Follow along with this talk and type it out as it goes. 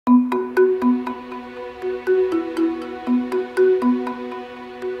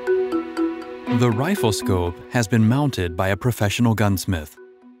The rifle scope has been mounted by a professional gunsmith.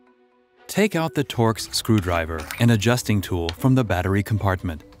 Take out the Torx screwdriver and adjusting tool from the battery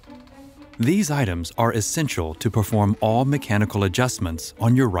compartment. These items are essential to perform all mechanical adjustments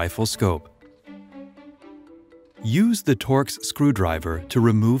on your rifle scope. Use the Torx screwdriver to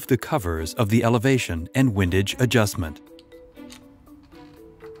remove the covers of the elevation and windage adjustment.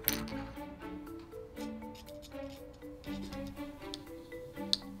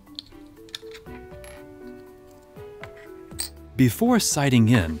 Before sighting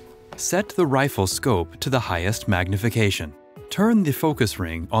in, set the rifle scope to the highest magnification. Turn the focus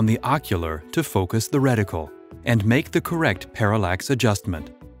ring on the ocular to focus the reticle, and make the correct parallax adjustment.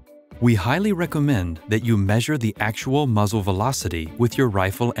 We highly recommend that you measure the actual muzzle velocity with your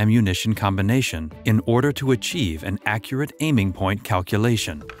rifle ammunition combination in order to achieve an accurate aiming point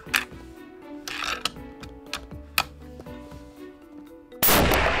calculation.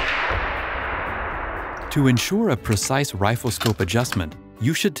 To ensure a precise rifle scope adjustment,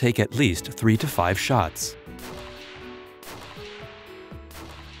 you should take at least 3 to 5 shots.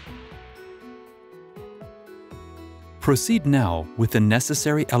 Proceed now with the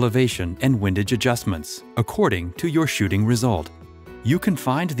necessary elevation and windage adjustments according to your shooting result. You can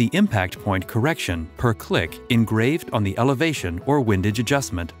find the impact point correction per click engraved on the elevation or windage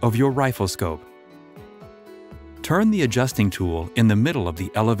adjustment of your rifle scope. Turn the adjusting tool in the middle of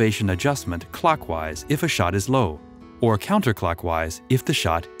the elevation adjustment clockwise if a shot is low, or counterclockwise if the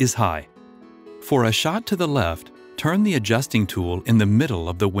shot is high. For a shot to the left, turn the adjusting tool in the middle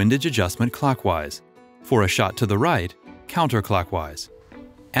of the windage adjustment clockwise. For a shot to the right, counterclockwise.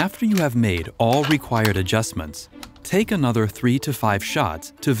 After you have made all required adjustments, take another 3 to 5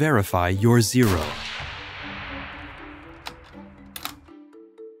 shots to verify your zero.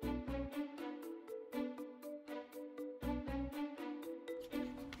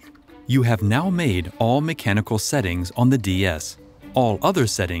 You have now made all mechanical settings on the DS. All other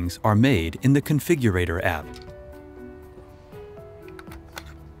settings are made in the Configurator app.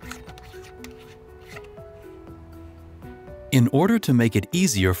 In order to make it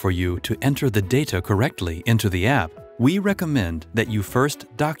easier for you to enter the data correctly into the app, we recommend that you first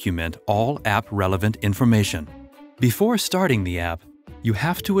document all app-relevant information. Before starting the app, you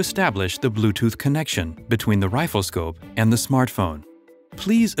have to establish the Bluetooth connection between the rifle scope and the smartphone.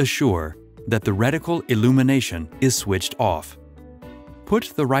 Please assure that the reticle illumination is switched off.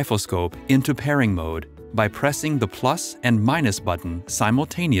 Put the rifle scope into pairing mode by pressing the plus and minus button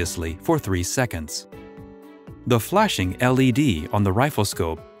simultaneously for 3 seconds. The flashing LED on the rifle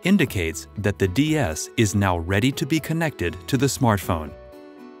scope indicates that the DS is now ready to be connected to the smartphone.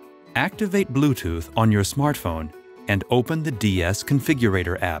 Activate Bluetooth on your smartphone and open the DS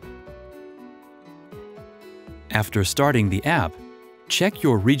Configurator app. After starting the app, check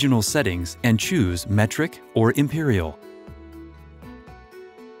your regional settings and choose Metric or Imperial.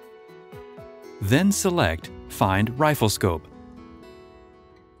 Then select Find Rifle Scope.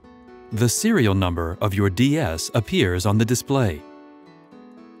 The serial number of your DS appears on the display.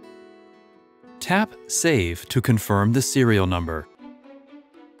 Tap Save to confirm the serial number.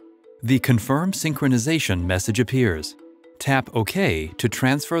 The Confirm Synchronization message appears. Tap OK to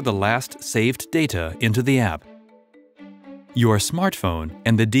transfer the last saved data into the app. Your smartphone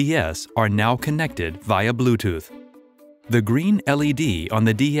and the DS are now connected via Bluetooth. The green LED on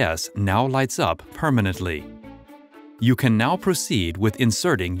the DS now lights up permanently. You can now proceed with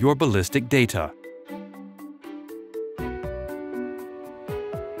inserting your ballistic data.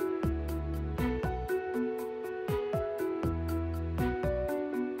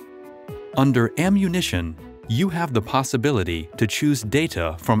 Under Ammunition, you have the possibility to choose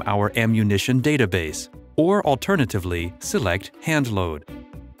data from our ammunition database, or alternatively, select Hand Load.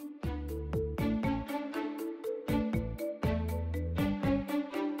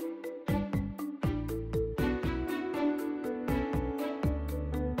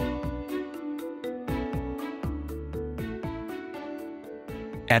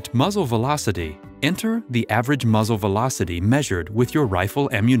 At muzzle velocity, enter the average muzzle velocity measured with your rifle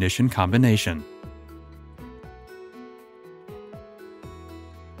ammunition combination.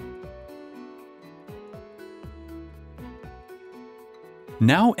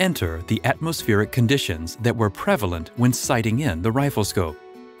 Now enter the atmospheric conditions that were prevalent when sighting in the rifle scope.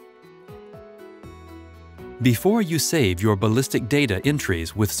 Before you save your ballistic data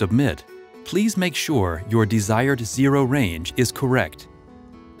entries with Submit, please make sure your desired zero range is correct.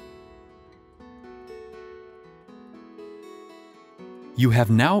 You have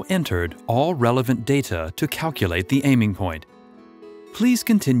now entered all relevant data to calculate the aiming point. Please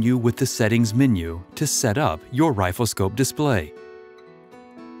continue with the Settings menu to set up your rifle scope display.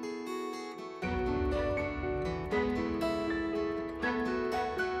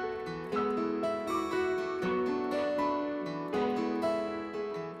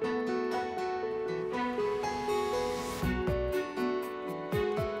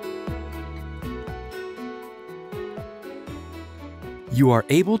 You are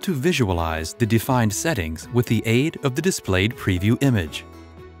able to visualize the defined settings with the aid of the displayed preview image.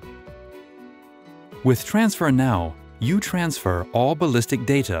 With Transfer Now, you transfer all ballistic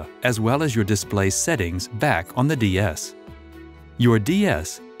data as well as your display settings back on the DS. Your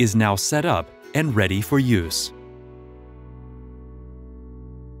DS is now set up and ready for use.